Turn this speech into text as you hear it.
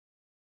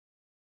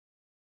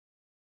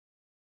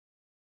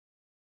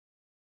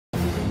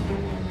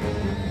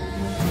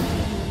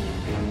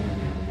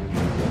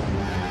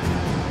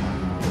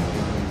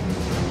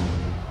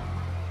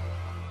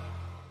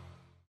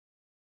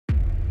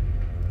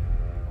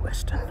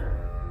Weston.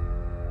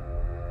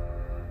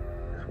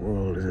 This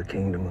world is a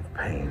kingdom of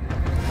pain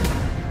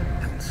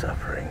and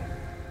suffering.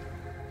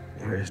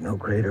 There is no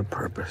greater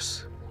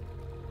purpose.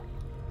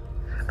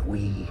 And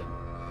we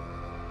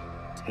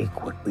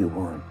take what we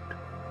want,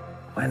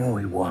 when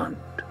we want.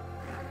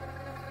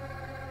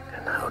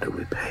 And how do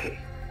we pay?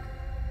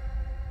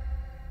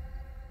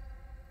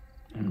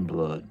 In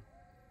blood.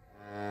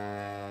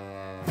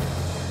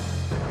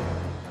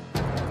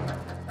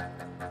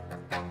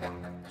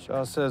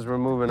 Shaw says we're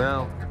moving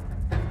out.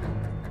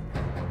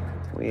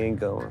 We ain't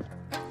going.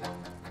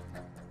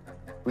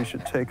 We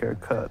should take our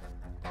cut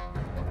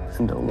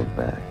and don't look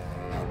back.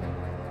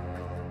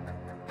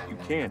 You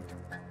can't.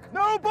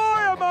 No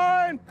boy of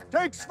mine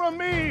takes from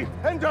me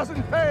and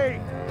doesn't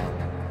pay.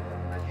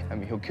 I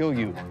mean, he'll kill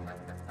you.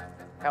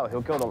 Hell,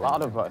 he'll kill a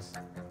lot of us.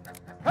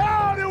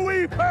 How do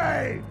we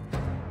pay?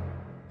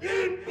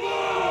 In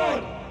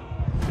blood!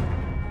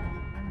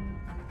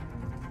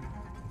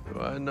 Do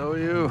I know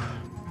you?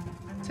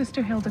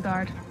 Sister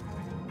Hildegard.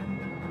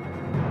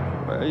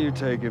 Where are you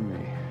taking me?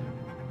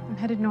 I'm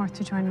headed north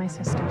to join my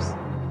sisters.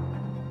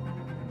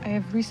 I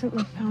have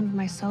recently found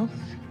myself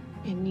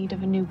in need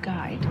of a new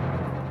guide.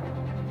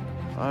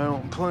 I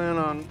don't plan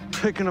on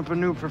picking up a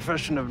new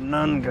profession of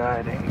nun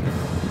guiding.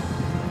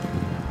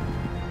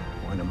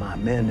 One of my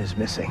men is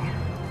missing.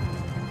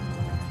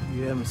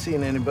 You haven't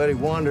seen anybody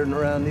wandering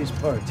around these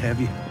parts, have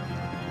you?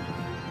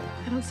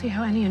 I don't see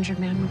how any injured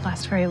man would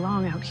last very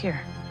long out here.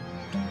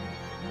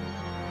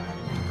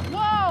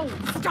 Whoa!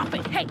 Stop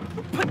it! Hey,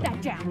 put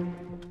that down.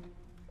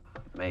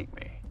 Make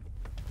me.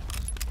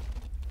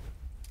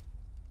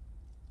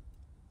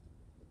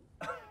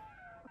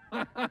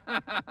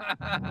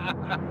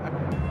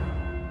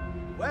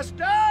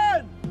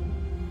 Weston!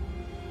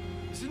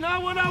 This is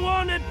not what I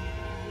wanted.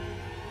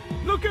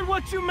 Look at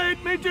what you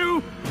made me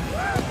do.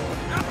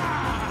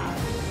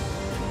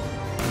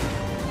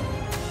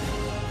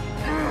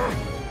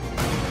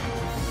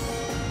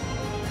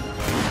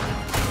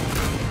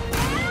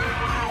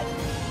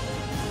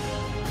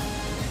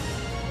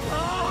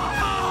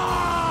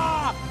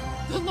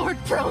 The Lord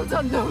frowns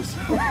on those.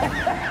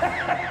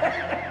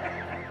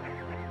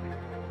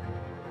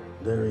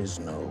 There is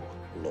no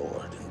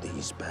Lord in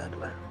these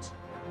Badlands.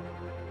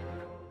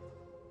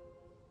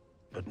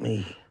 But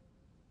me.